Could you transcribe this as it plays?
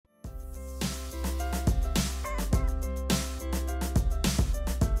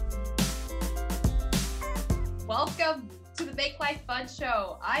to the Make Life Fun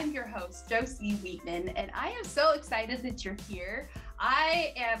Show. I'm your host, Josie Wheatman, and I am so excited that you're here.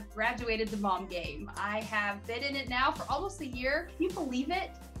 I have graduated the mom game. I have been in it now for almost a year. Can you believe it?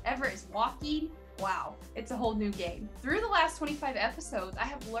 Everett is walking. Wow, it's a whole new game. Through the last 25 episodes, I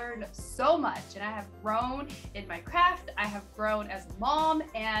have learned so much, and I have grown in my craft. I have grown as a mom,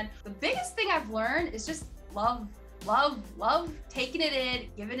 and the biggest thing I've learned is just love, taking it in,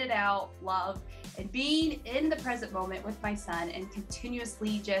 giving it out, love, and being in the present moment with my son and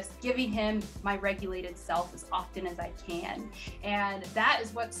continuously just giving him my regulated self as often as I can. And that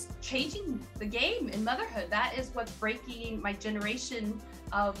is what's changing the game in motherhood. That is what's breaking my generation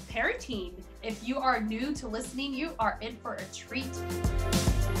of parenting. If you are new to listening, you are in for a treat.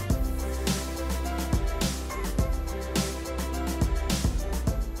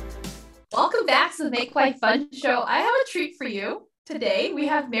 Welcome back to the Make Life Fun Show. I have a treat for you. Today, we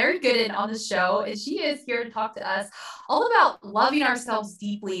have Mary Gooden on the show, and she is here to talk to us all about loving ourselves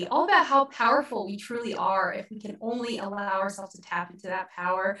deeply, all about how powerful we truly are if we can only allow ourselves to tap into that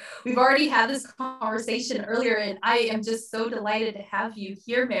power. We've already had this conversation earlier, and I am just so delighted to have you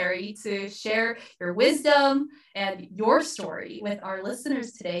here, Mary, to share your wisdom and your story with our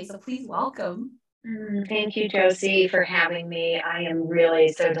listeners today. So please welcome. Thank you, Josie, for having me. I am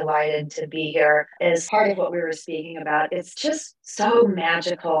really so delighted to be here as part of what we were speaking about. It's just so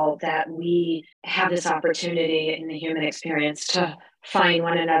magical that we have this opportunity in the human experience to find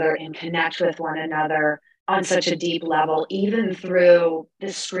one another and connect with one another on such a deep level, even through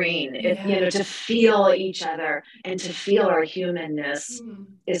the screen. To feel each other and to feel our humanness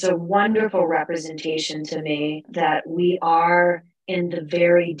is a wonderful representation to me that we are in the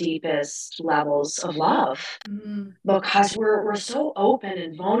very deepest levels of love, because we're so open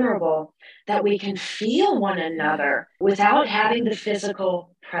and vulnerable that we can feel one another without having the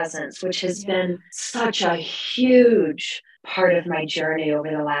physical presence, which has been such a huge part of my journey over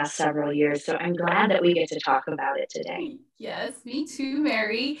the last several years. So I'm glad that we get to talk about it today. Yes, me too,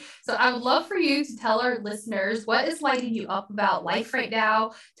 Mary. So I would love for you to tell our listeners what is lighting you up about life right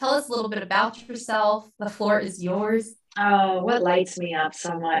now. Tell us a little bit about yourself. The floor is yours. Oh, what lights me up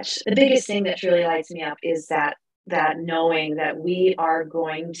so much? The biggest thing that really lights me up is that knowing that we are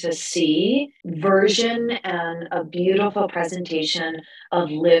going to see version and a beautiful presentation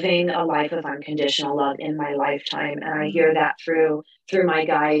of living a life of unconditional love in my lifetime. And I hear that through my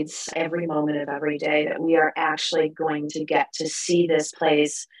guides every moment of every day, that we are actually going to get to see this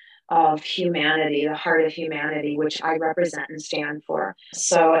place of humanity, the heart of humanity, which I represent and stand for.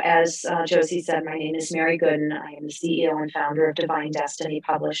 So as Josie said, my name is Mary Gooden. I am the CEO and founder of Divine Destiny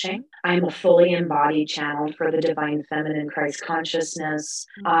Publishing. I'm a fully embodied channel for the Divine Feminine Christ Consciousness.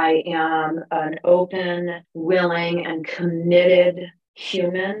 I am an open, willing, and committed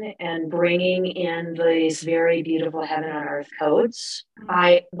human and bringing in these very beautiful heaven on earth codes.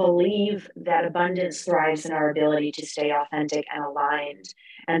 I believe that abundance thrives in our ability to stay authentic and aligned.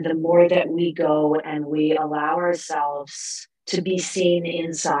 And the more that we go and we allow ourselves to be seen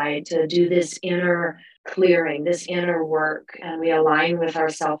inside, to do this inner clearing, this inner work, and we align with our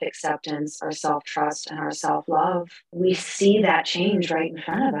self-acceptance, our self-trust, and our self-love, we see that change right in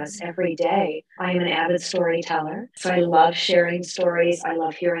front of us every day. I am an avid storyteller, so I love sharing stories. I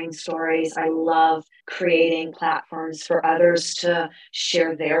love hearing stories. I love creating platforms for others to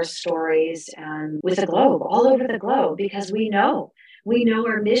share their stories and with the globe, all over the globe, because we know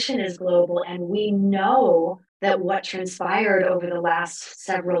our mission is global, and we know that what transpired over the last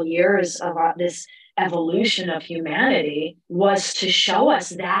several years of this evolution of humanity was to show us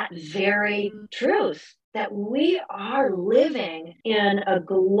that very truth, that we are living in a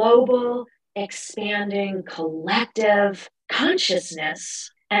global, expanding, collective consciousness,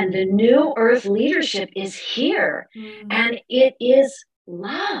 and the new earth leadership is here, and it is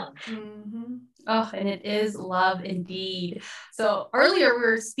love. Oh, and it is love indeed. So earlier we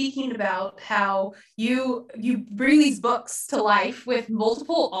were speaking about how you bring these books to life with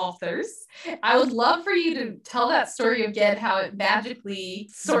multiple authors. I would love for you to tell that story again, how it magically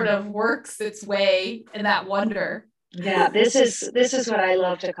sort of works its way in that wonder. Yeah, this is what I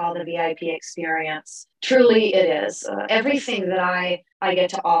love to call the VIP experience. Truly, it is. Everything that I get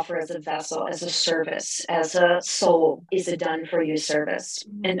to offer as a vessel, as a service, as a soul, is a done for you service,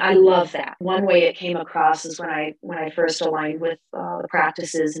 and I love that. One way it came across is when I first aligned with the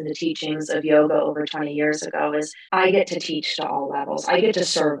practices and the teachings of yoga over 20 years ago. Is I get to teach to all levels. I get to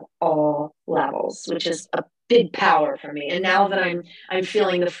serve all levels, which is a big power for me. And now that I'm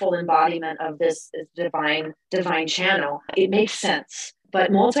feeling the full embodiment of this divine channel, it makes sense.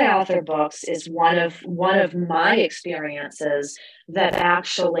 But multi-author books is one of my experiences that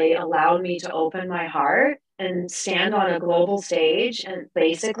actually allowed me to open my heart and stand on a global stage and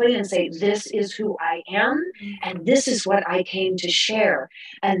basically and say, this is who I am, and this is what I came to share.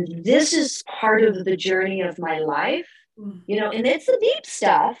 And this is part of the journey of my life. And it's the deep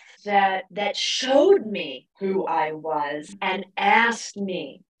stuff that showed me who I was and asked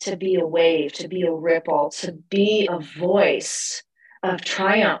me to be a wave, to be a ripple, to be a voice of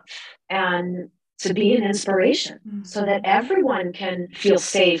triumph, and to be an inspiration so that everyone can feel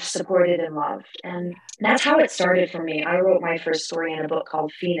safe, supported, and loved. And that's how it started for me. I wrote my first story in a book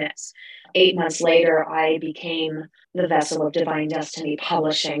called Phoenix. 8 months later, I became the vessel of Divine Destiny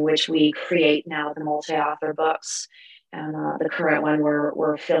Publishing, which we create now, the multi-author books. And the current one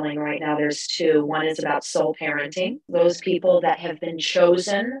we're filling right now, there's two. One is about soul parenting, those people that have been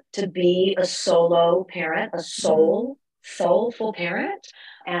chosen to be a solo parent, a soulful parent.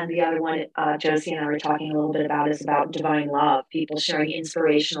 And the other one, Josie and I were talking a little bit about, is about divine love, people sharing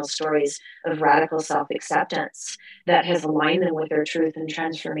inspirational stories of radical self-acceptance that has aligned them with their truth and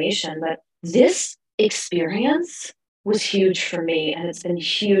transformation. But this experience was huge for me, and it's been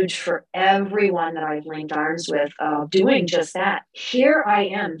huge for everyone that I've linked arms with, doing just that. Here I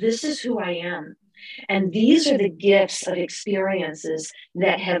am. This is who I am. And these are the gifts of experiences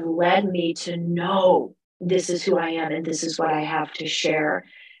that have led me to know this is who I am and this is what I have to share.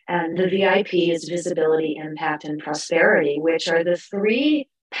 And the VIP is visibility, impact, and prosperity, which are the three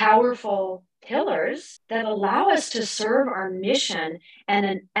powerful pillars that allow us to serve our mission in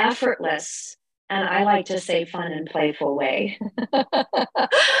an effortless, and I like to say fun and playful way.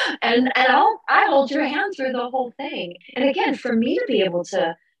 and I hold your hand through the whole thing. And again, for me to be able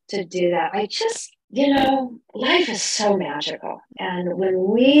to do that, I just, life is so magical. And when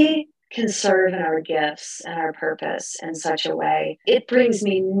we can serve in our gifts and our purpose in such a way, it brings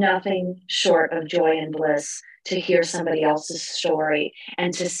me nothing short of joy and bliss to hear somebody else's story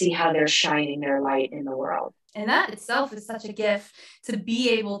and to see how they're shining their light in the world. And that itself is such a gift, to be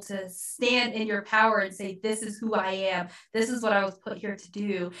able to stand in your power and say, this is who I am. This is what I was put here to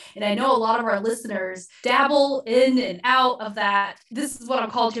do. And I know a lot of our listeners dabble in and out of that. This is what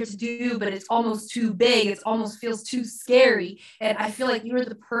I'm called here to do, but it's almost too big. It almost feels too scary. And I feel like you're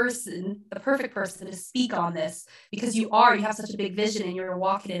the perfect person to speak on this, because you have such a big vision and you're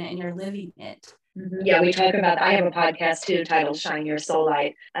walking in it and you're living it. Mm-hmm. Yeah, we talk about, I have a podcast too titled Shine Your Soul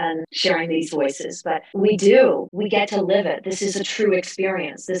Light, and sharing these voices, but we get to live it. This is a true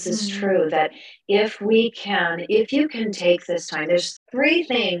experience. This is true that if you can take this time, there's 3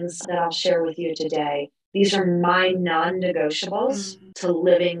 things that I'll share with you today. These are my non-negotiables to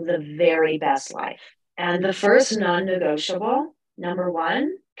living the very best life. And the first non-negotiable, number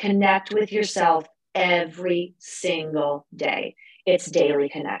 1, connect with yourself every single day. It's daily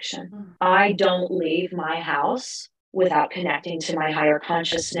connection. I don't leave my house without connecting to my higher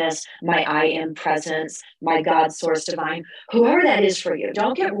consciousness, my I am presence, my God source divine, whoever that is for you.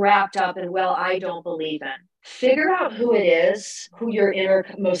 Don't get wrapped up in, well, I don't believe in. Figure out who it is, who your inner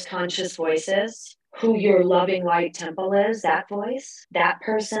most conscious voice is, who your loving light temple is, that voice, that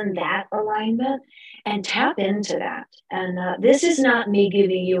person, that alignment, and tap into that. And this is not me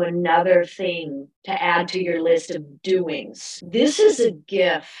giving you another thing to add to your list of doings. This is a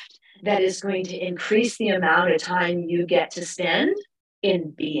gift that is going to increase the amount of time you get to spend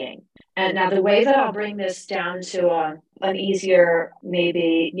in being. And now the way that I'll bring this down to an easier,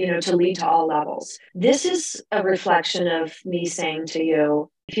 maybe, to lead to all levels. This is a reflection of me saying to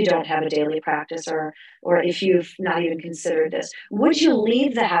you, if you don't have a daily practice, or if you've not even considered this, would you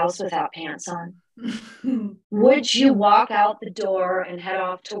leave the house without pants on? Would you walk out the door and head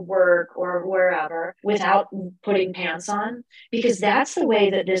off to work or wherever without putting pants on? Because that's the way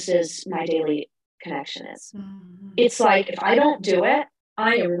that this is, my daily connection is. It's like, if I don't do it,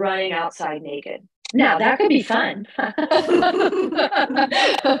 I am running outside naked. Now that could be fun, and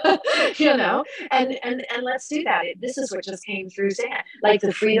let's do that. This is what just came through saying, like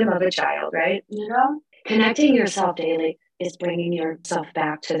the freedom of a child, right? Connecting yourself daily is bringing yourself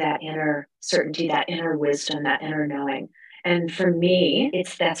back to that inner certainty, that inner wisdom, that inner knowing. And for me,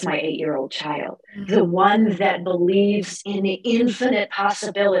 that's my 8-year-old child, the one that believes in the infinite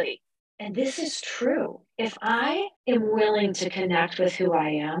possibility. And this is true. If I am willing to connect with who I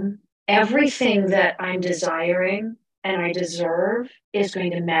am, everything that I'm desiring and I deserve is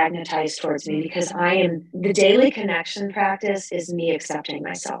going to magnetize towards me, because the daily connection practice is me accepting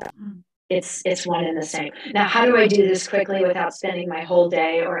myself. It's one and the same. Now, how do I do this quickly without spending my whole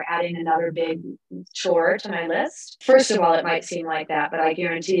day or adding another big chore to my list? First of all, it might seem like that, but I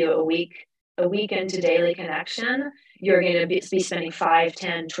guarantee you a week into daily connection, you're going to be spending 5,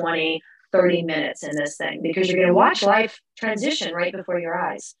 10, 20, 30 minutes in this thing because you're going to watch life transition right before your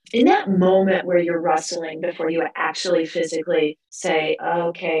eyes. In that moment where you're rustling before you actually physically say,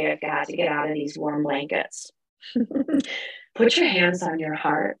 okay, I've got to get out of these warm blankets. Put your hands on your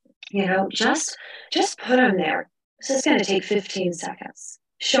heart, just put them there. This is going to take 15 seconds.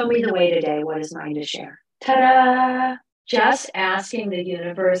 Show me the way today. What is mine to share? Ta-da! Just asking the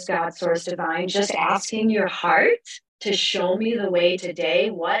universe, God, source, divine, just asking your heart to show me the way today.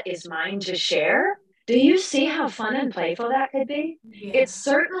 What is mine to share? Do you see how fun and playful that could be? Yeah. It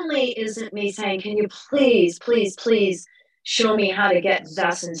certainly isn't me saying, can you please, please, please show me how to get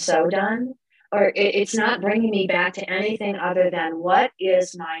thus and so done? Or it's not bringing me back to anything other than what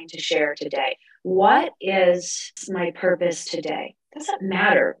is mine to share today? What is my purpose today? Doesn't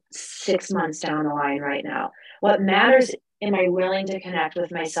matter 6 months down the line right now. What matters, am I willing to connect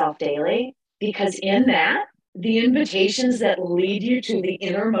with myself daily? Because in that, the invitations that lead you to the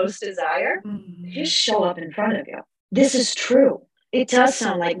innermost desire just show up in front of you. This is true. It does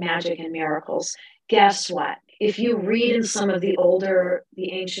sound like magic and miracles. Guess what? If you read in some of the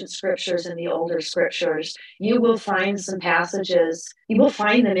ancient scriptures and the older scriptures, you will find some passages, you will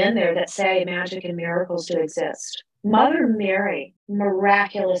find them in there that say magic and miracles do exist. Mother Mary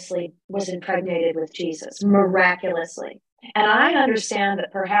miraculously was impregnated with Jesus, miraculously. And I understand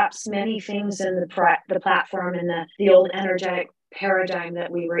that perhaps many things in the platform and the old energetic paradigm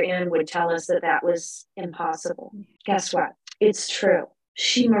that we were in would tell us that that was impossible. Guess what? It's true.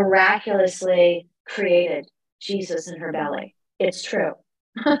 She miraculously created Jesus in her belly. It's true.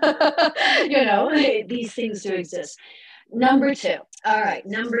 These things do exist. Number two. All right.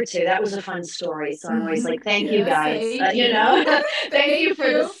 Number two. That was a fun story. So I'm always like, thank you guys. Thank you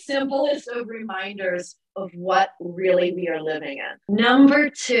for the simplest of reminders of what really we are living in. Number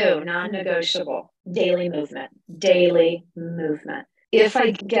two, non-negotiable, daily movement. Daily movement. If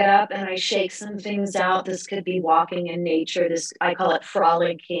I get up and I shake some things out, this could be walking in nature. I call it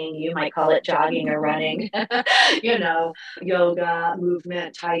frolicking. You might call it jogging or running. Yoga,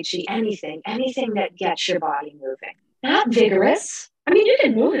 movement, tai chi, anything that gets your body moving. Not vigorous. I mean, you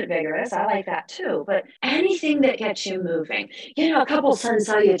can move it vigorous. I like that too. But anything that gets you moving. A couple sun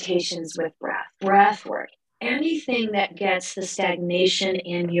salutations with breath work. Anything that gets the stagnation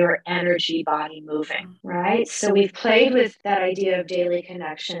in your energy body moving, right? So we've played with that idea of daily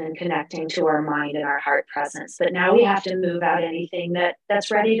connection and connecting to our mind and our heart presence. But now we have to move out anything that's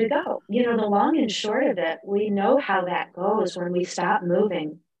ready to go. The long and short of it, we know how that goes. When we stop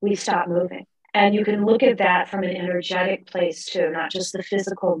moving, we stop moving. And you can look at that from an energetic place too, not just the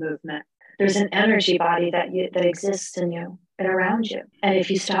physical movement. There's an energy body that exists in you and around you. And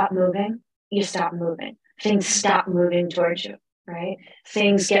if you stop moving, you stop moving. Things stop moving towards you, right?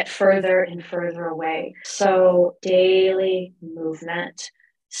 Things get further and further away. So daily movement,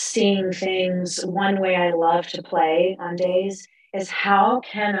 seeing things. One way I love to play on days is how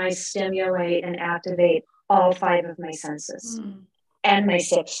can I stimulate and activate all 5 of my senses and my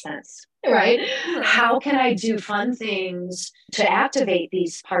 6th sense, right? How can I do fun things to activate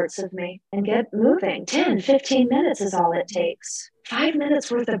these parts of me and get moving? 10, 15 minutes is all it takes. 5 minutes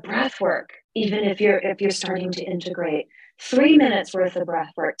worth of breath work. Even if you're starting to integrate, 3 minutes worth of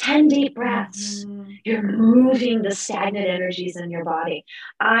breath work, 10 deep breaths. You're moving the stagnant energies in your body.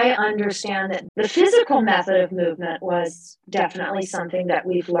 I understand that the physical method of movement was definitely something that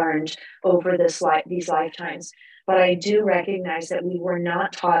we've learned over these lifetimes. But I do recognize that we were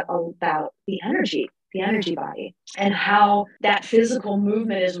not taught about the energy body, and how that physical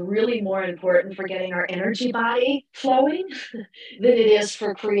movement is really more important for getting our energy body flowing than it is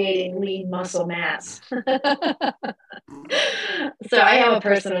for creating lean muscle mass. So I have a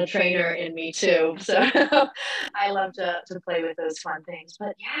personal trainer in me too. So I love to play with those fun things.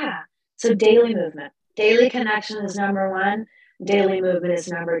 But yeah, so daily movement. Daily connection is number 1. Daily movement is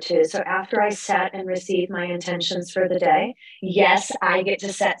number 2. So after I set and receive my intentions for the day, yes, I get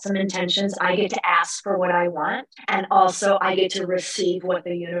to set some intentions. I get to ask for what I want. And also I get to receive what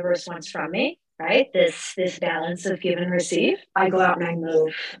the universe wants from me, right? This balance of give and receive. I go out and I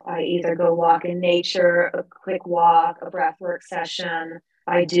move. I either go walk in nature, a quick walk, a breathwork session.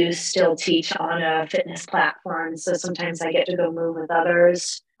 I do still teach on a fitness platform. So sometimes I get to go move with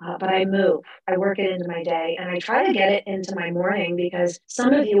others. But I move, I work it into my day, and I try to get it into my morning, because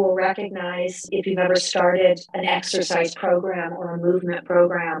some of you will recognize, if you've ever started an exercise program or a movement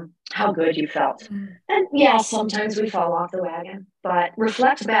program, how good you felt. And yeah, sometimes we fall off the wagon, but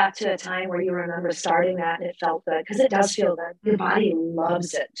reflect back to a time where you remember starting that and it felt good, because it does feel good. Your body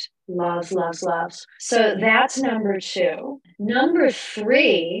loves it. Loves, loves, loves. So that's number 2. Number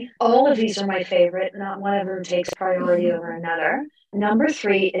 3, all of these are my favorite. Not one of them takes priority over another. Number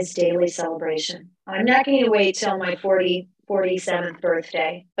 3 is daily celebration. I'm not going to wait till my 47th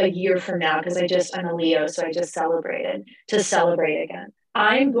birthday a year from now, because I'm a Leo, so I just celebrated, to celebrate again.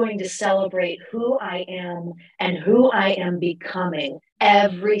 I'm going to celebrate who I am and who I am becoming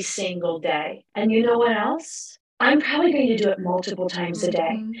every single day. And you know what else? I'm probably going to do it multiple times a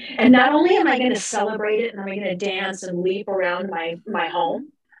day. And not only am I going to celebrate it and I'm going to dance and leap around my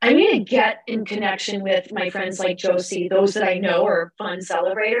home, I'm going to get in connection with my friends like Josie, those that I know are fun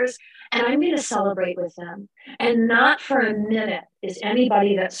celebrators, and I'm going to celebrate with them. And not for a minute is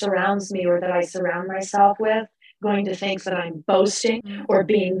anybody that surrounds me or that I surround myself with going to think that I'm boasting or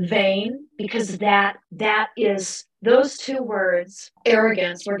being vain, because that is those 2 words,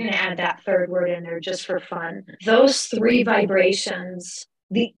 arrogance. We're going to add that 3rd word in there just for fun. Those 3 vibrations,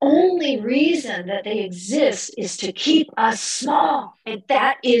 the only reason that they exist is to keep us small. And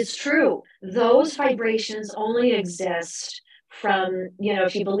that is true. Those vibrations only exist from,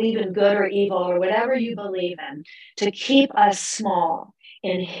 if you believe in good or evil or whatever you believe in, to keep us small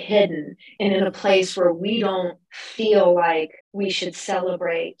and hidden and in a place where we don't feel like we should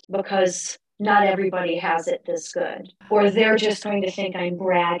celebrate, because not everybody has it this good, or they're just going to think I'm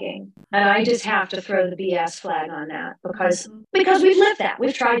bragging. And I just have to throw the BS flag on that, because we've lived that.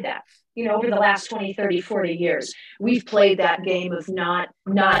 We've tried that. Over the last 20, 30, 40 years, we've played that game of not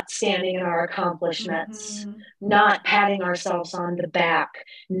standing in our accomplishments, not patting ourselves on the back,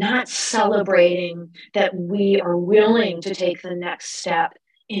 not celebrating that we are willing to take the next step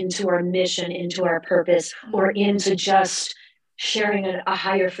into our mission, into our purpose, or into just sharing a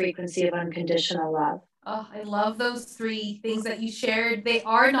higher frequency of unconditional love. Oh, I love those 3 things that you shared. They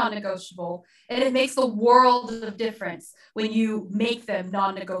are non-negotiable, and it makes the world of difference when you make them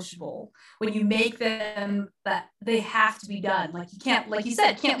non-negotiable, when you make them that they have to be done. Like, you can't, like you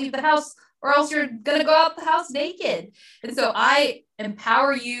said, can't leave the house or else you're going to go out the house naked. And so I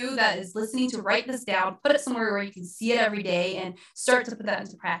empower you that is listening to write this down, put it somewhere where you can see it every day and start to put that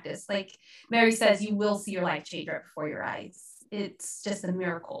into practice. Like Mary says, you will see your life change right before your eyes. It's just a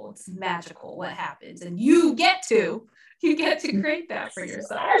miracle. It's magical what happens. And you get to create that for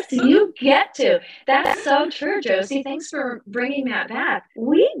yourself. Yes, you get to. That's so true, Josie. Thanks for bringing that back.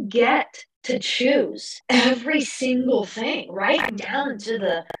 We get to choose every single thing, right down to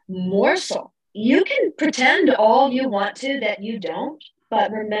the morsel. You can pretend all you want to that you don't, but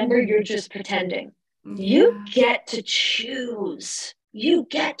remember, you're just pretending. You get to choose. You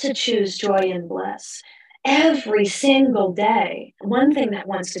get to choose joy and bliss every single day. One thing that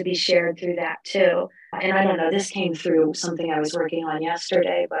wants to be shared through that too, and I don't know, this came through something I was working on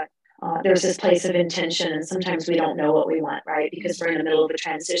yesterday, but there's this place of intention, and sometimes we don't know what we want, right? Because we're in the middle of a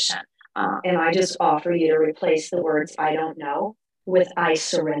transition. And I just offer you to replace the words "I don't know" with "I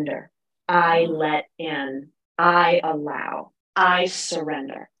surrender." I let in. I allow. I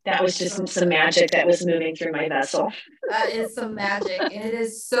surrender. That was just some magic that was moving through my vessel. That is some magic. And it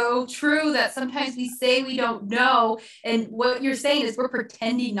is so true that sometimes we say we don't know. And what you're saying is we're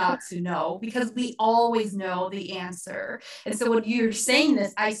pretending not to know, because we always know the answer. And so when you're saying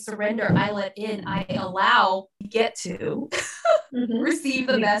this, I surrender, I let in, I allow, you get to receive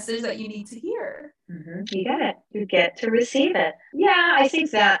the message that you need to hear. You get it. You get to receive it. Yeah, I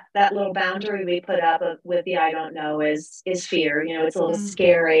think that little boundary we put up with the "I don't know" is fear. It's a little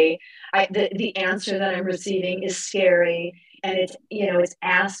scary. The answer that I'm receiving is scary, and it's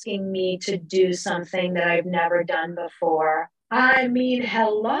asking me to do something that I've never done before. I mean,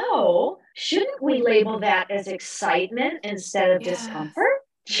 hello. Shouldn't we label that as excitement instead of discomfort?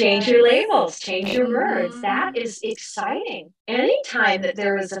 Change your labels, change your words. That is exciting. Anytime that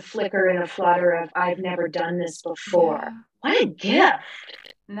there is a flicker and a flutter of "I've never done this before," what a gift.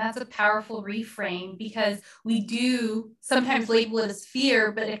 And that's a powerful reframe, because we do sometimes label it as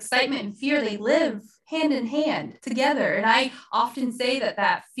fear, but excitement and fear, they live hand in hand together. And I often say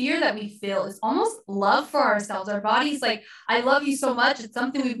that fear that we feel is almost love for ourselves. Our body's like, I love you so much. It's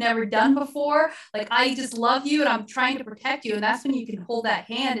something we've never done before. Like, I just love you and I'm trying to protect you. And that's when you can hold that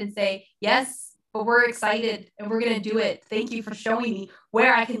hand and say, yes, but we're excited and we're going to do it. Thank you for showing me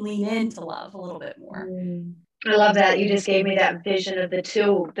where I can lean into love a little bit more. I love that. You just gave me that vision of the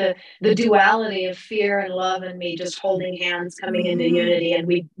two, the duality of fear and love and me just holding hands, coming into unity, and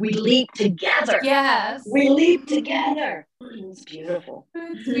we leap together. Yes. We leap together. It's beautiful.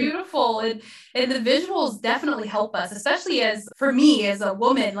 It's beautiful. And the visuals definitely help us, especially as for me as a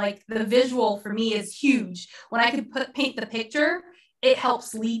woman, like the visual for me is huge. When I can paint the picture, it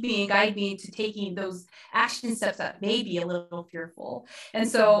helps lead me and guide me into taking those action steps that may be a little fearful. And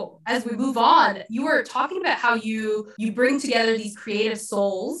so as we move on, you were talking about how you bring together these creative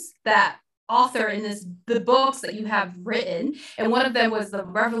souls that author in the books that you have written. And one of them was the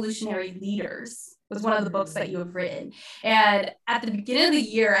Revolutionary Leaders, was one of the books that you have written. And at the beginning of the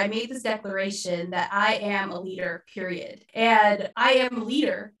year, I made this declaration that I am a leader, period. And I am a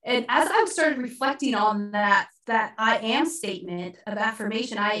leader. And as I started reflecting on that I am statement of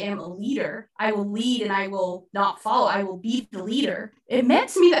affirmation, I am a leader, I will lead and I will not follow, I will be the leader. It meant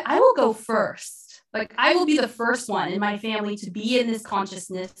to me that I will go first. Like I will be the first one in my family to be in this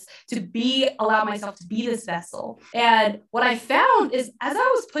consciousness, allow myself to be this vessel. And what I found is as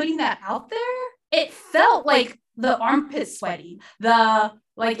I was putting that out there, it felt like the armpit sweating,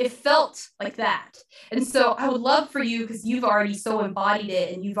 it felt like that. And so I would love for you, because you've already so embodied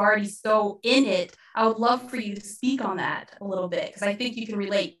it and you've already so in it, I would love for you to speak on that a little bit, because I think you can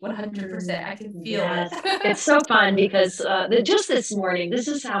relate 100%. I can feel it. It's so fun because just this morning, this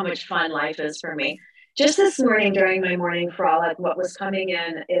is how much fun life is for me. Just this morning during my morning frolic, what was coming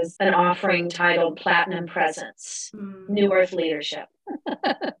in is an offering titled Platinum Presence, New Earth Leadership.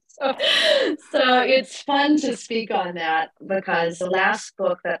 So it's fun to speak on that because the last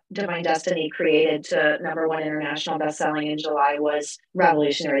book that Divine Destiny created to #1 international bestselling in July was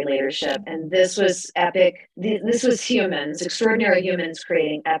Revolutionary Leadership. And this was epic. This was humans, extraordinary humans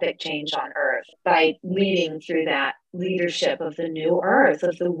creating epic change on earth by leading through that leadership of the new earth,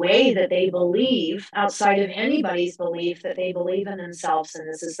 of the way that they believe outside of anybody's belief, that they believe in themselves.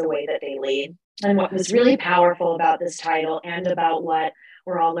 And this is the way that they lead. And what was really powerful about this title and about what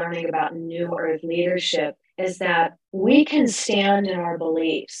we're all learning about New Earth leadership is that we can stand in our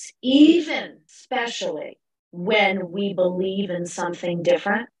beliefs, even especially when we believe in something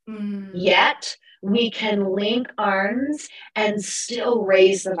different, yet we can link arms and still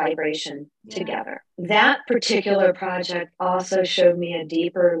raise the vibration together. That particular project also showed me a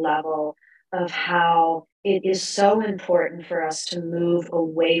deeper level of how it is so important for us to move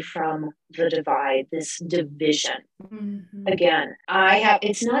away from the divide, this division. Again,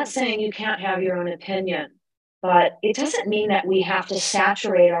 it's not saying you can't have your own opinion, but it doesn't mean that we have to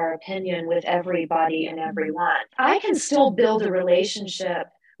saturate our opinion with everybody and everyone. I can still build a relationship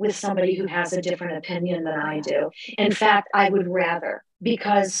with somebody who has a different opinion than I do. In fact, I would rather,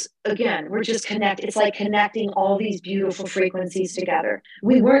 because again, we're just connected. It's like connecting all these beautiful frequencies together.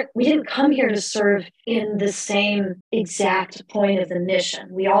 We didn't come here to serve in the same exact point of the mission.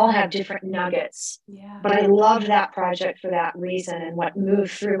 We all have different nuggets. But I love that project for that reason. And what moved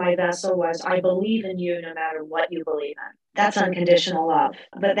through my vessel was, I believe in you no matter what you believe in. That's unconditional love.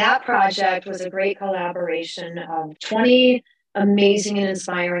 But that project was a great collaboration of 20 amazing and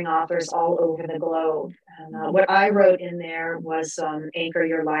inspiring authors all over the globe. And what I wrote in there was Anchor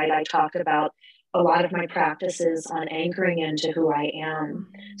Your Light. I talked about a lot of my practices on anchoring into who I am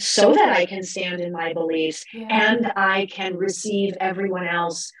so that I can stand in my beliefs and I can receive everyone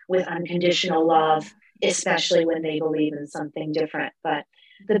else with unconditional love, especially when they believe in something different. But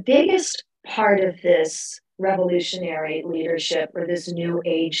the biggest part of this revolutionary leadership or this new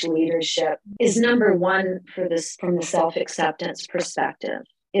age leadership is #1 for this from the self-acceptance perspective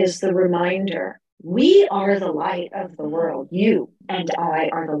is the reminder we are the light of the world. You and I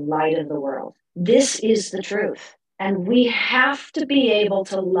are the light of the world. This is the truth. And we have to be able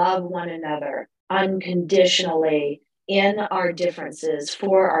to love one another unconditionally in our differences,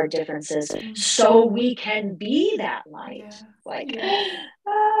 for our differences, so we can be that light.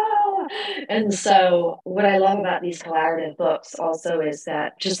 And so what I love about these collaborative books also is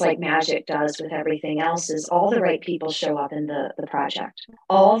that just like magic does with everything else is all the right people show up in the project.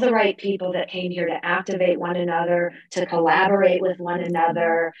 All the right people that came here to activate one another, to collaborate with one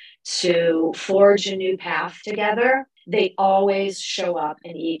another, to forge a new path together, they always show up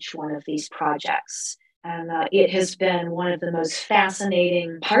in each one of these projects. And it has been one of the most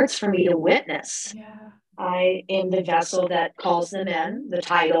fascinating parts for me to witness. I am the vessel that calls them in, the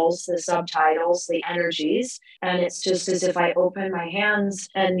titles, the subtitles, the energies. And it's just as if I open my hands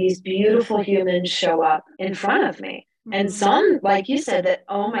and these beautiful humans show up in front of me. And some, like you said, that,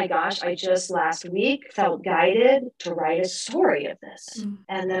 oh my gosh, I just last week felt guided to write a story of this.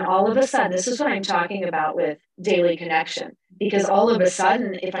 And then all of a sudden, this is what I'm talking about with daily connection. Because all of a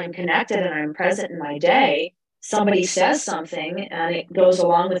sudden, if I'm connected and I'm present in my day, somebody says something and it goes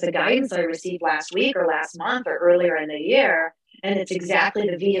along with the guidance I received last week or last month or earlier in the year, and it's exactly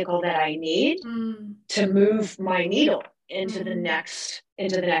the vehicle that I need to move my needle into the next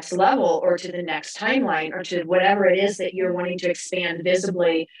level, or to the next timeline, or to whatever it is that you're wanting to expand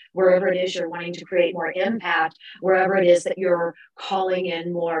visibly, wherever it is you're wanting to create more impact, wherever it is that you're calling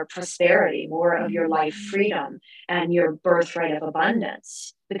in more prosperity, more of your life freedom and your birthright of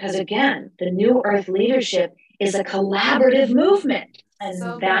abundance. Because again, the new earth leadership is a collaborative movement. And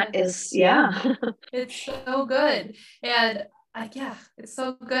so that is, it's so good. And yeah, it's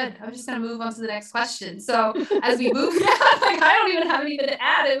so good. I'm just going to move on to the next question. So as we move, I don't even have anything to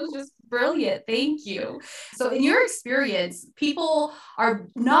add. It was just brilliant. Thank you. So in your experience, people are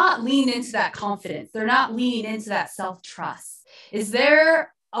not leaning into that confidence. They're not leaning into that self-trust. Is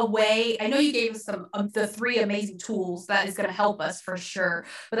there a way? I know you gave us some of the 3 amazing tools that is going to help us for sure,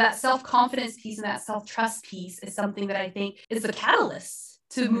 but that self-confidence piece and that self-trust piece is something that I think is the catalyst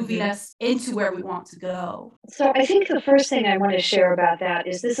to moving us into where we want to go. So I think the first thing I want to share about that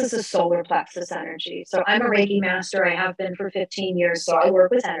is this is a solar plexus energy. So I'm a Reiki master. I have been for 15 years. So I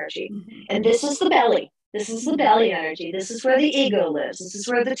work with energy. And this is the belly. This is the belly energy. This is where the ego lives. This is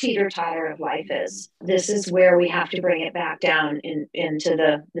where the teeter-totter of life is. This is where we have to bring it back down into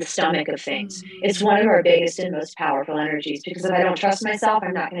the stomach of things. It's one of our biggest and most powerful energies, because if I don't trust myself,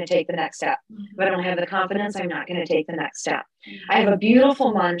 I'm not going to take the next step. If I don't have the confidence, I'm not going to take the next step. I have a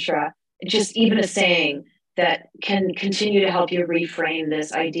beautiful mantra, just even a saying that can continue to help you reframe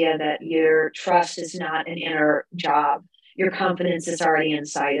this idea that your trust is not an inner job. Your confidence is already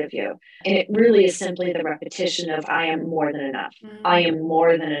inside of you. And it really is simply the repetition of, I am more than enough. I am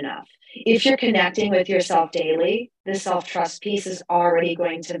more than enough. If you're connecting with yourself daily, the self-trust piece is already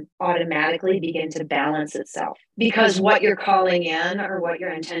going to automatically begin to balance itself. Because what you're calling in, or what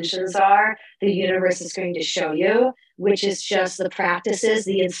your intentions are, the universe is going to show you, which is just the practices,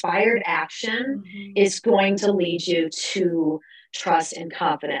 the inspired action is going to lead you to trust and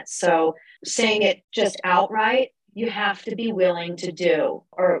confidence. So saying it just outright, you have to be willing to do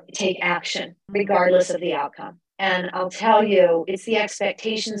or take action, regardless of the outcome. And I'll tell you, it's the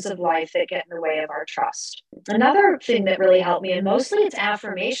expectations of life that get in the way of our trust. Another thing that really helped me, and mostly it's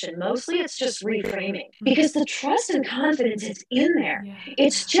affirmation, mostly it's just reframing, because the trust and confidence is in there.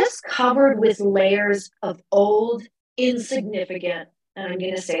 It's just covered with layers of old, insignificant, and I'm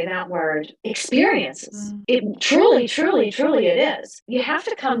going to say that word, experiences. It truly, truly, truly it is. You have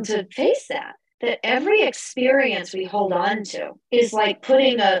to come to face that every experience we hold on to is like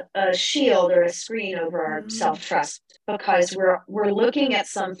putting a shield or a screen over our self-trust, because we're looking at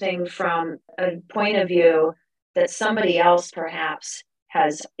something from a point of view that somebody else perhaps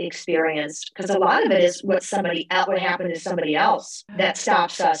has experienced, because a lot of it is what happened to somebody else that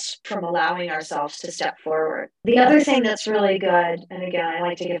stops us from allowing ourselves to step forward. The other thing that's really good, and again, I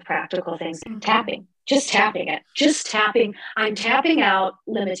like to give practical things, tapping. Just tapping it. Just tapping. I'm tapping out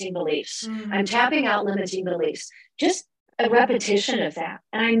limiting beliefs. I'm tapping out limiting beliefs. Just a repetition of that.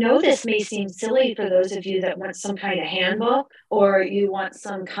 And I know this may seem silly for those of you that want some kind of handbook, or you want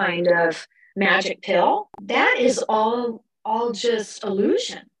some kind of magic pill. That is all just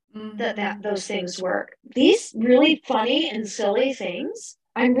illusion that those things work. These really funny and silly things,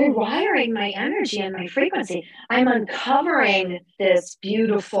 I'm rewiring my energy and my frequency. I'm uncovering this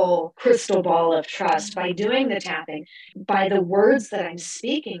beautiful crystal ball of trust by doing the tapping, by the words that I'm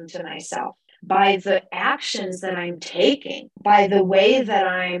speaking to myself, by the actions that I'm taking, by the way that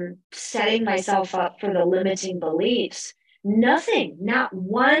I'm setting myself up for the limiting beliefs. Nothing, not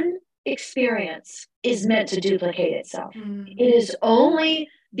one experience is meant to duplicate itself. It is only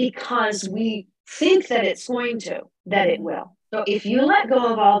because we think that it's going to, that it will. So if you let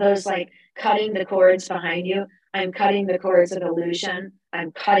go of all those, like cutting the cords behind you, I'm cutting the cords of illusion,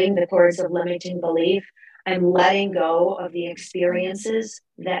 I'm cutting the cords of limiting belief, I'm letting go of the experiences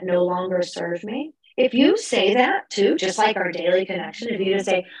that no longer serve me. If you say that too, just like our daily connection, if you just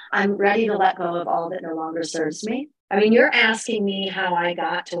say, I'm ready to let go of all that no longer serves me. I mean, you're asking me how I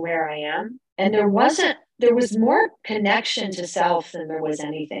got to where I am. And there was more connection to self than there was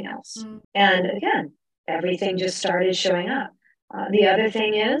anything else. And again, everything just started showing up. The other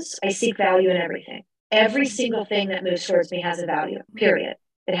thing is, I seek value in everything. Every single thing that moves towards me has a value, period.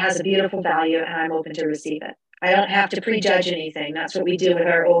 It has a beautiful value, and I'm open to receive it. I don't have to prejudge anything. That's what we do with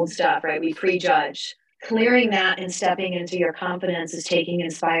our old stuff, right? We prejudge. Clearing that and stepping into your confidence is taking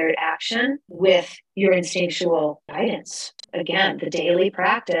inspired action with your instinctual guidance. Again, the daily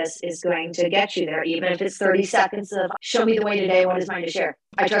practice is going to get you there, even if it's 30 seconds of show me the way today. What is mine to share?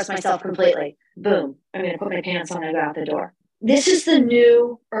 I trust myself completely. Boom. I'm going to put my pants on and go out the door. This is the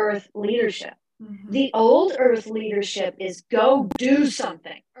new earth leadership. Mm-hmm. The old earth leadership is go do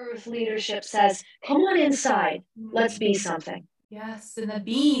something. Earth leadership says, come on inside, let's be something. Yes, and the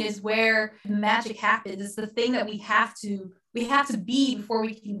being is where magic happens. It's the thing that we have to be before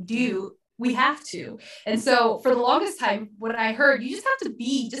we can do. We have to. And so for the longest time, when I heard you just have to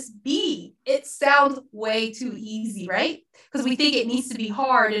be, just be, it sounds way too easy, right? Because we think it needs to be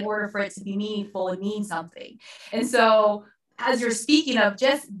hard in order for it to be meaningful and mean something. And so as you're speaking of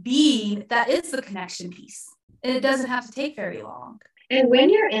just being, that is the connection piece. And it doesn't have to take very long. And when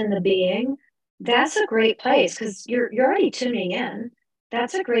you're in the being, that's a great place because you're already tuning in.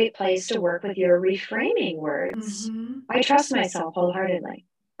 That's a great place to work with your reframing words. Mm-hmm. I trust myself wholeheartedly.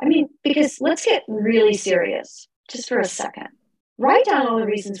 I mean, because let's get really serious just for a second. Write down all the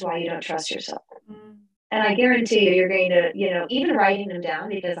reasons why you don't trust yourself. Mm-hmm. And I guarantee you're going to, even writing them down,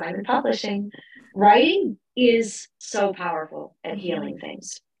 because I'm in publishing, writing is so powerful at healing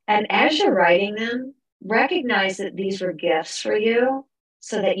things. And as you're writing them, recognize that these were gifts for you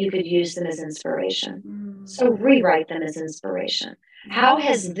so that you could use them as inspiration. Mm-hmm. So rewrite them as inspiration. How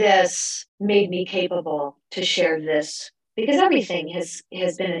has this made me capable to share this? Because everything has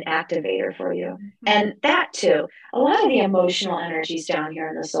been an activator for you. And that too, a lot of the emotional energies down here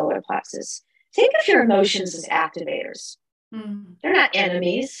in the solar plexus. Think of your emotions as activators. They're not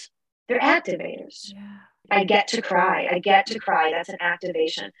enemies, they're activators. Yeah. I get to cry. That's an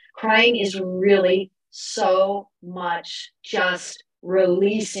activation. Crying is really so much just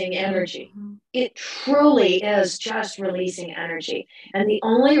releasing energy. It truly is just releasing energy. And the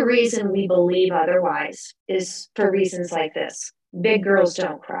only reason we believe otherwise is for reasons like this. Big girls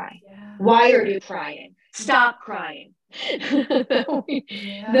don't cry. Yeah. Why are you crying? Stop crying.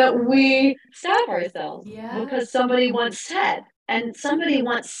 that we stop ourselves because somebody once said,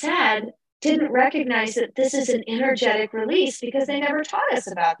 didn't recognize that this is an energetic release because they never taught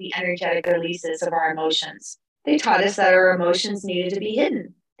us about the energetic releases of our emotions. They taught us that our emotions needed to be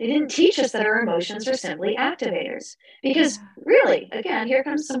hidden. They didn't teach us that our emotions are simply activators. Because really, again, here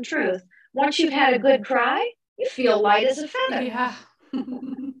comes some truth. Once you've had a good cry, you feel light as a feather. Yeah.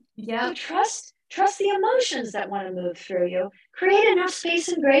 So trust the emotions that want to move through you. Create enough space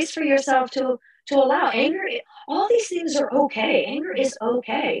and grace for yourself to allow anger. All these things are okay. Anger is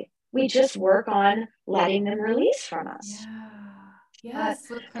okay. We just work on letting them release from us. Yeah.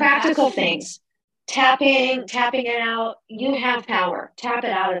 Yes. Practical things. Tapping it out. You have power. Tap it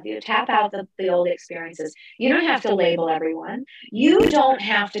out of you. Tap out the old experiences. You don't have to label everyone. You don't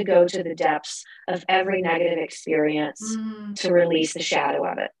have to go to the depths of every negative experience to release the shadow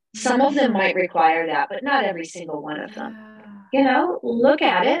of it. Some of them might require that, but not every single one of them. Look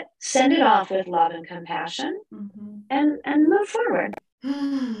at it, send it off with love and compassion, and move forward.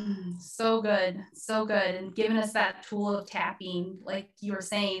 So good. So good. And giving us that tool of tapping, like you were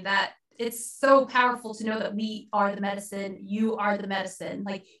saying, that it's so powerful to know that we are the medicine. You are the medicine.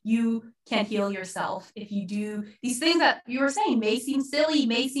 Like you can heal yourself if you do these things that you were saying may seem silly,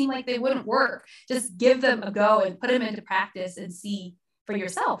 may seem like they wouldn't work. Just give them a go and put them into practice and see for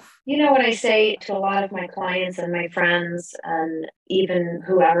yourself. You know what I say to a lot of my clients and my friends, and even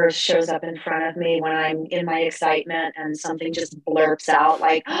whoever shows up in front of me when I'm in my excitement and something just blurts out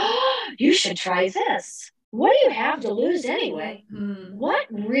like, oh, you should try this. What do you have to lose anyway? What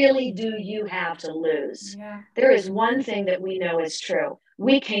really do you have to lose? There is one thing that we know is true.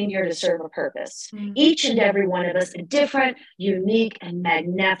 We came here to serve a purpose. Each and every one of us, a different, unique, and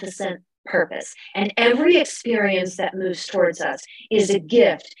magnificent purpose. And every experience that moves towards us is a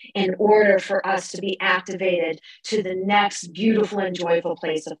gift in order for us to be activated to the next beautiful and joyful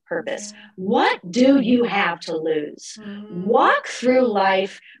place of purpose. What do you have to lose? Walk through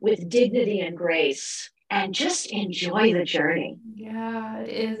life with dignity and grace and just enjoy the journey. Yeah, it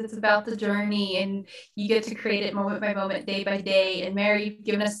is. It's about the journey, and you get to create it moment by moment, day by day. And Mary, you've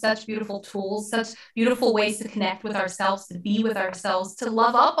given us such beautiful tools, such beautiful ways to connect with ourselves, to be with ourselves, to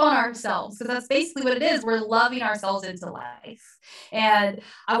love up on ourselves, because that's basically what it is. We're loving ourselves into life. And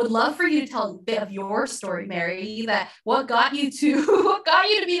I would love for you to tell a bit of your story, Mary, that what got you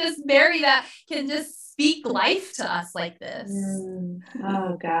to be this Mary that can just speak life to us like this.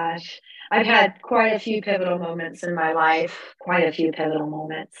 Oh gosh. I've had quite a few pivotal moments in my life, but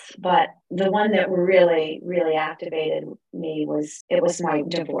the one that really, really activated me was my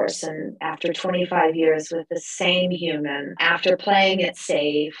divorce. And after 25 years with the same human, after playing it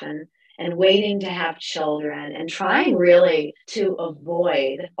safe and waiting to have children and trying really to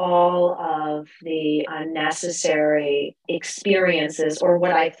avoid all of the unnecessary experiences or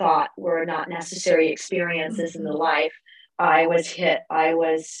what I thought were not necessary experiences in the life I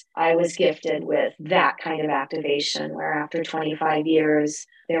was gifted with that kind of activation where after 25 years,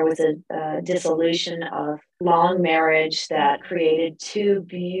 there was a dissolution of long marriage that created two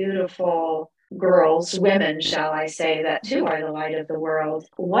beautiful girls, women, shall I say, that too are the light of the world.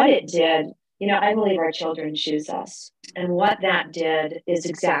 What it did, I believe our children choose us. And what that did is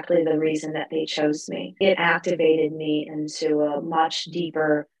exactly the reason that they chose me. It activated me into a much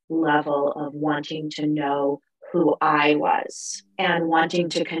deeper level of wanting to know who I was and wanting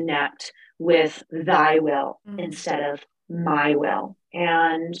to connect with thy will instead of my will.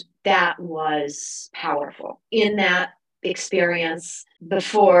 And that was powerful. In that experience,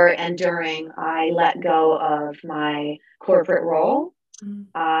 before and during, I let go of my corporate role.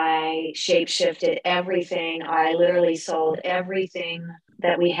 I shape shifted everything. I literally sold everything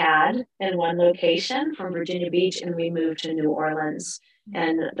that we had in one location from Virginia Beach, and we moved to New Orleans.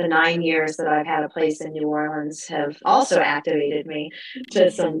 And the 9 years that I've had a place in New Orleans have also activated me to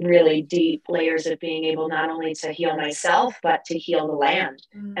some really deep layers of being able not only to heal myself, but to heal the land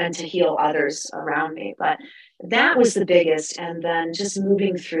and to heal others around me. But that was the biggest. And then just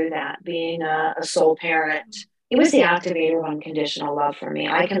moving through that, being a soul parent, it was the activator of unconditional love for me.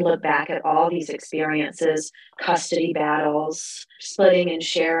 I can look back at all these experiences, custody battles, splitting and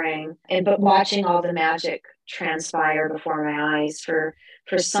sharing, but watching all the magic transpire before my eyes for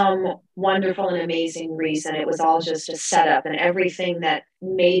some wonderful and amazing reason. It was all just a setup, and everything that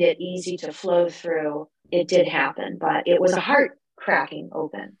made it easy to flow through, it did happen. But it was a heart cracked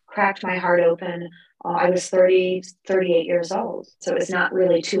my heart open. I was 38 years old. So it's not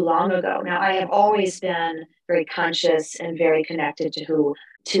really too long ago. Now, I have always been very conscious and very connected to who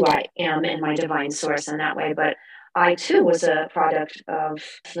I am in my divine source in that way. But I too was a product of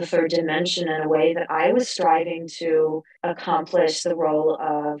the third dimension in a way that I was striving to accomplish the role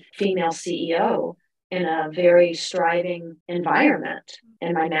of female CEO in a very striving environment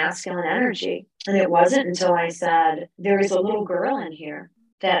in my masculine energy. And it wasn't until I said, there is a little girl in here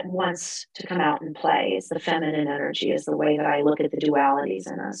that wants to come out and play. It's the feminine energy is the way that I look at the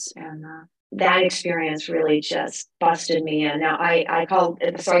dualities in us. And that experience really just busted me in. Now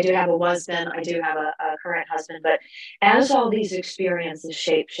so I do have a husband, I do have a current husband, but as all these experiences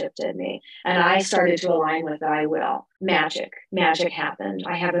shape shifted me and I started to align with thy will, magic happened.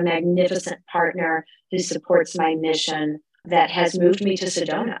 I have a magnificent partner who supports my mission that has moved me to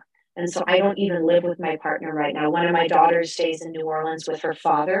Sedona. And so I don't even live with my partner right now. One of my daughters stays in New Orleans with her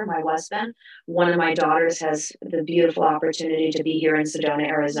father, my husband. One of my daughters has the beautiful opportunity to be here in Sedona,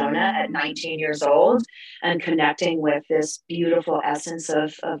 Arizona at 19 years old and connecting with this beautiful essence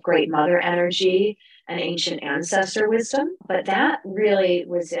of great mother energy and ancient ancestor wisdom. But that really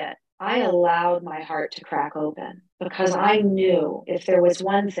was it. I allowed my heart to crack open because I knew if there was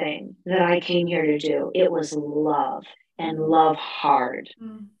one thing that I came here to do, it was love. And love hard.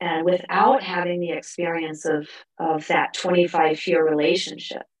 And without having the experience of that 25-year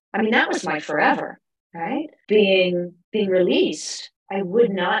relationship, I mean, that was my forever, right? Being released, I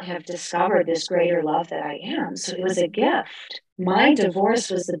would not have discovered this greater love that I am. So it was a gift. My divorce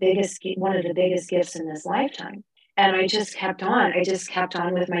was one of the biggest gifts in this lifetime. And I just kept on. I just kept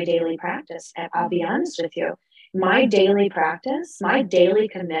on with my daily practice. And I'll be honest with you, my daily practice, my daily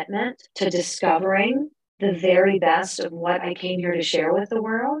commitment to discovering the very best of what I came here to share with the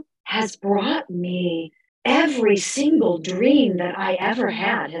world has brought me every single dream that I ever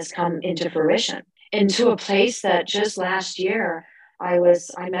had has come into fruition, into a place that just last year I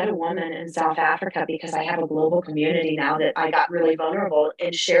met a woman in South Africa because I have a global community now that I got really vulnerable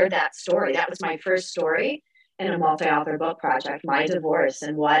and shared that story. That was my first story in a multi-author book project, my divorce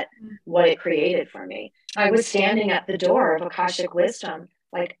and what it created for me. I was standing at the door of Akashic Wisdom.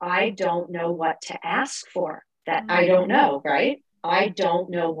 Like, I don't know what to ask for. That I don't know, right? I don't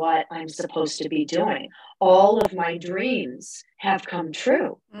know what I'm supposed to be doing. All of my dreams have come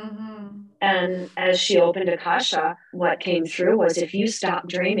true. And as she opened Akasha, what came through was if you stop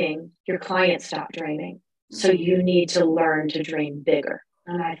dreaming, your clients stop dreaming. So you need to learn to dream bigger.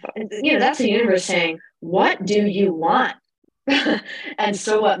 And I thought, that's the universe saying, what do you want? And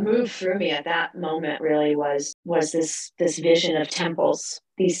so what moved through me at that moment really was this vision of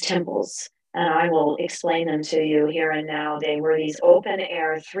these temples. And I will explain them to you here and now. They were these open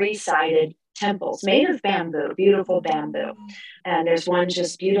air, 3-sided temples made of bamboo, beautiful bamboo. And there's one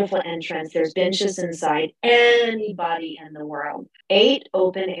just beautiful entrance. There's benches inside. Anybody in the world. 8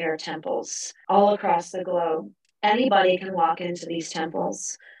 open air temples all across the globe. Anybody can walk into these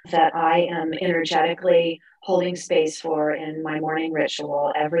temples that I am energetically holding space for in my morning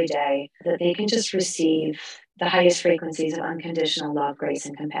ritual every day, that they can just receive the highest frequencies of unconditional love, grace,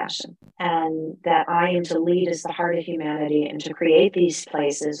 and compassion. And that I am to lead as the heart of humanity and to create these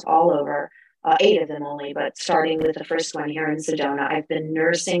places all over, 8 of them only, but starting with the first one here in Sedona. I've been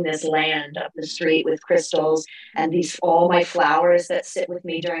nursing this land up the street with crystals and all my flowers that sit with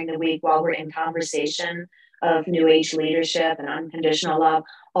me during the week while we're in conversation of New Age leadership and unconditional love.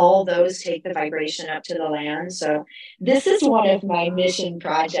 All those take the vibration up to the land. So this is one of my mission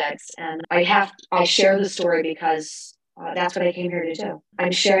projects, and I share the story because that's what I came here to do.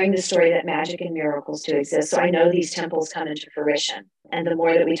 I'm sharing the story that magic and miracles do exist. So I know these temples come into fruition. And the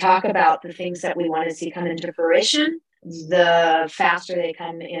more that we talk about the things that we want to see come into fruition, the faster they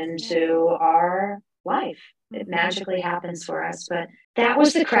come into our life. It magically happens for us. But that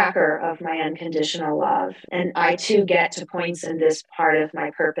was the cracker of my unconditional love. And I too get to points in this part of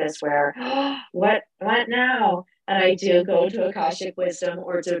my purpose where, what now? And I do go to Akashic wisdom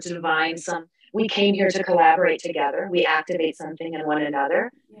or to divine we came here to collaborate together. We activate something in one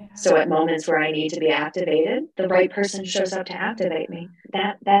another. Yeah. So at moments where I need to be activated, the right person shows up to activate me.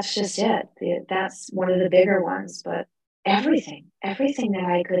 That's just it. That's one of the bigger ones, but everything that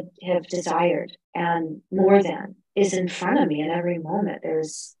I could have desired and more than is in front of me in every moment.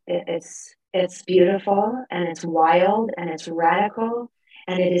 It's beautiful and it's wild and it's radical.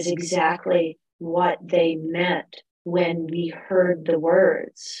 And it is exactly what they meant when we heard the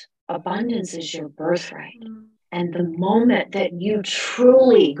words. Abundance is your birthright. And the moment that you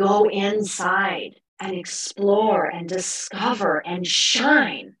truly go inside and explore and discover and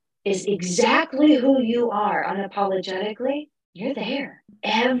shine is exactly who you are unapologetically, you're there.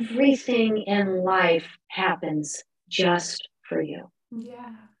 Everything in life happens just for you.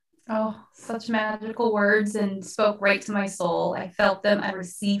 Yeah. Oh, such magical words and spoke right to my soul. I felt them. I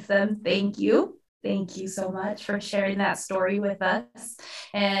received them. Thank you. Thank you so much for sharing that story with us.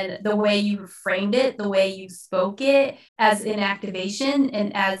 And the way you framed it, the way you spoke it as in activation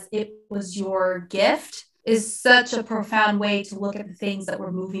and as it was your gift is such a profound way to look at the things that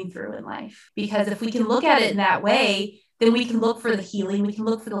we're moving through in life. Because if we can look at it in that way, then we can look for the healing, we can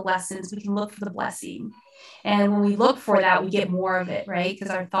look for the lessons, we can look for the blessing. And when we look for that, we get more of it, right? Because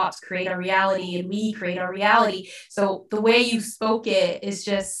our thoughts create our reality and we create our reality. So the way you spoke it is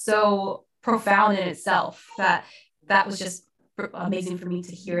just so profound in itself that was just amazing for me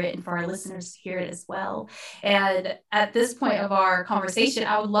to hear it and for our listeners to hear it as well. And at this point of our conversation,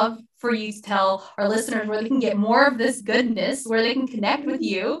 I would love for you to tell our listeners where they can get more of this goodness, where they can connect with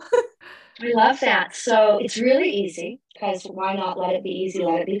you. I love that. So it's really easy because why not let it be easy,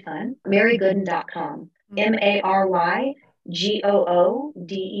 let it be fun. MaryGooden.com.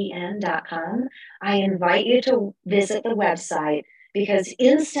 MaryGooden.com. I invite you to visit the website because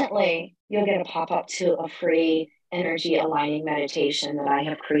instantly you'll get a pop-up to a free energy aligning meditation that I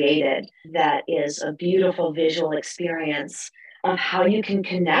have created that is a beautiful visual experience of how you can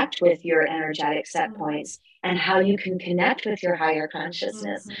connect with your energetic set points and how you can connect with your higher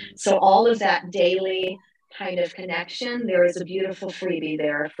consciousness. So all of that daily kind of connection, there is a beautiful freebie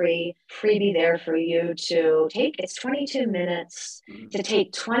there, a free freebie there for you to take. It's 22 minutes to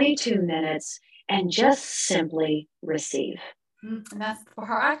take 22 minutes and just simply receive. And that's the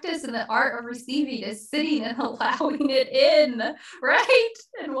practice and the art of receiving is sitting and allowing it in, right?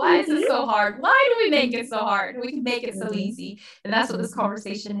 And why is it so hard? Why do we make it so hard? We can make it so easy. And that's what this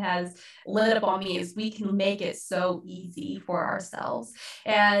conversation has lit up on me is we can make it so easy for ourselves.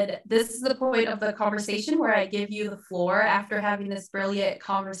 And this is the point of the conversation where I give you the floor after having this brilliant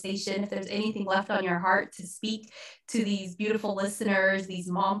conversation. If there's anything left on your heart to speak to these beautiful listeners,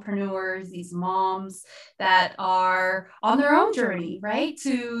 these mompreneurs, these moms that are on their own journey, right?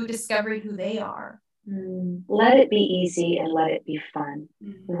 To discovering who they are. Let it be easy and let it be fun.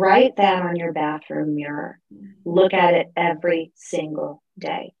 Write that on your bathroom mirror. Look at it every single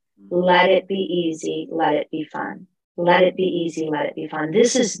day. Let it be easy. Let it be fun. Let it be easy. Let it be fun.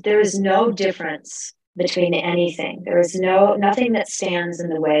 There is no difference between anything. There is nothing that stands in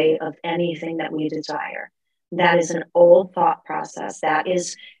the way of anything that we desire. That is an old thought process. That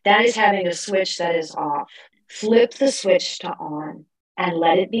is having a switch that is off. Flip the switch to on and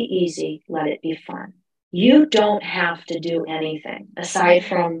let it be easy. Let it be fun. You don't have to do anything aside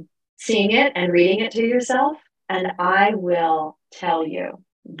from seeing it and reading it to yourself. And I will tell you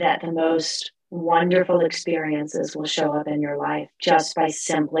that the most wonderful experiences will show up in your life just by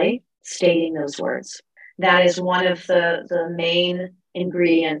simply stating those words. That is one of the main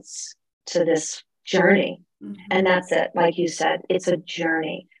ingredients to this journey. And that's it. Like you said, it's a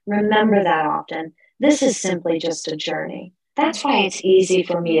journey. Remember that often. This is simply just a journey. That's why it's easy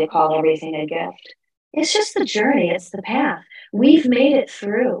for me to call everything a gift. It's just the journey. It's the path. We've made it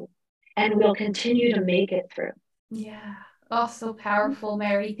through. and we'll continue to make it through. Yeah. Oh, so powerful,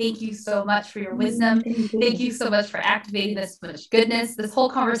 Mary. Thank you so much for your wisdom. Thank you so much for activating this much goodness. This whole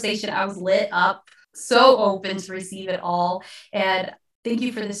conversation, I was lit up, so open to receive it all. And thank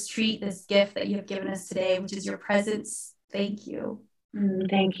you for this treat, this gift that you have given us today, which is your presence. Thank you.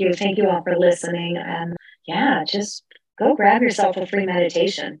 Thank you. Thank you all for listening. And yeah, just go grab yourself a free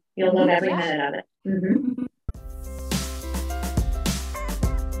meditation. You'll love every minute of it. Mm-hmm.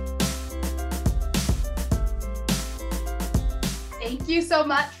 Thank you so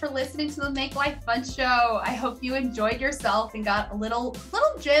much for listening to the Make Life Fun show. I hope you enjoyed yourself and got a little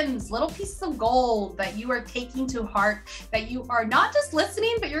gems, little pieces of gold that you are taking to heart, that you are not just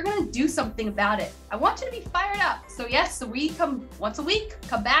listening, but you're going to do something about it. I want you to be fired up. So yes, so we come once a week,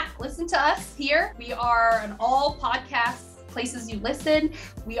 come back, listen to us here. We are on all podcasts places you listen.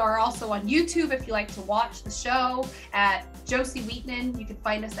 We are also on YouTube if you like to watch the show at Josie Wheatman. You can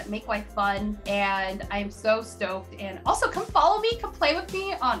find us at Make Life Fun. And I am so stoked. And also come follow me, come play with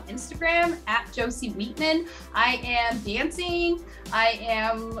me on Instagram at Josie Wheatman. I am dancing. I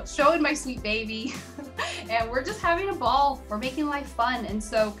am showing my sweet baby. And we're just having a ball. We're making life fun. And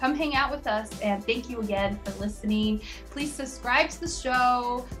so come hang out with us. And thank you again for listening. Please subscribe to the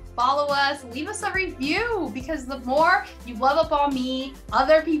show. Follow us, leave us a review, because the more you love up on me,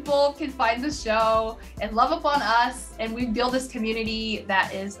 other people can find the show and love up on us, and we build this community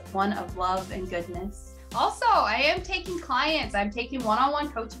that is one of love and goodness. Also, I am taking clients. I'm taking one-on-one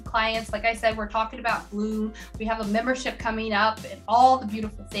coaching clients. Like I said, we're talking about Bloom. We have a membership coming up and all the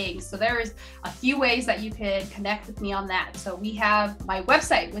beautiful things. So there is a few ways that you can connect with me on that. So we have my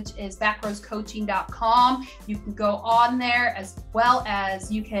website, which is backrosecoaching.com. You can go on there, as well as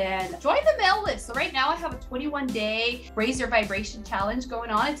you can join the mail list. So right now I have a 21-day Raise Your Vibration challenge going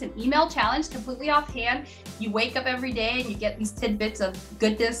on. It's an email challenge, completely offhand. You wake up every day and you get these tidbits of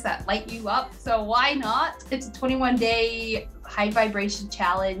goodness that light you up. So why not? It's a 21-day high vibration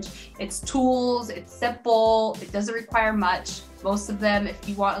challenge. It's tools, it's simple, it doesn't require much. Most of them, if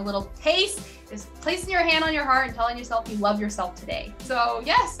you want a little taste, is placing your hand on your heart and telling yourself you love yourself today. So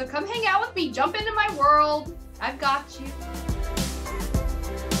yes, so come hang out with me, jump into my world. I've got you.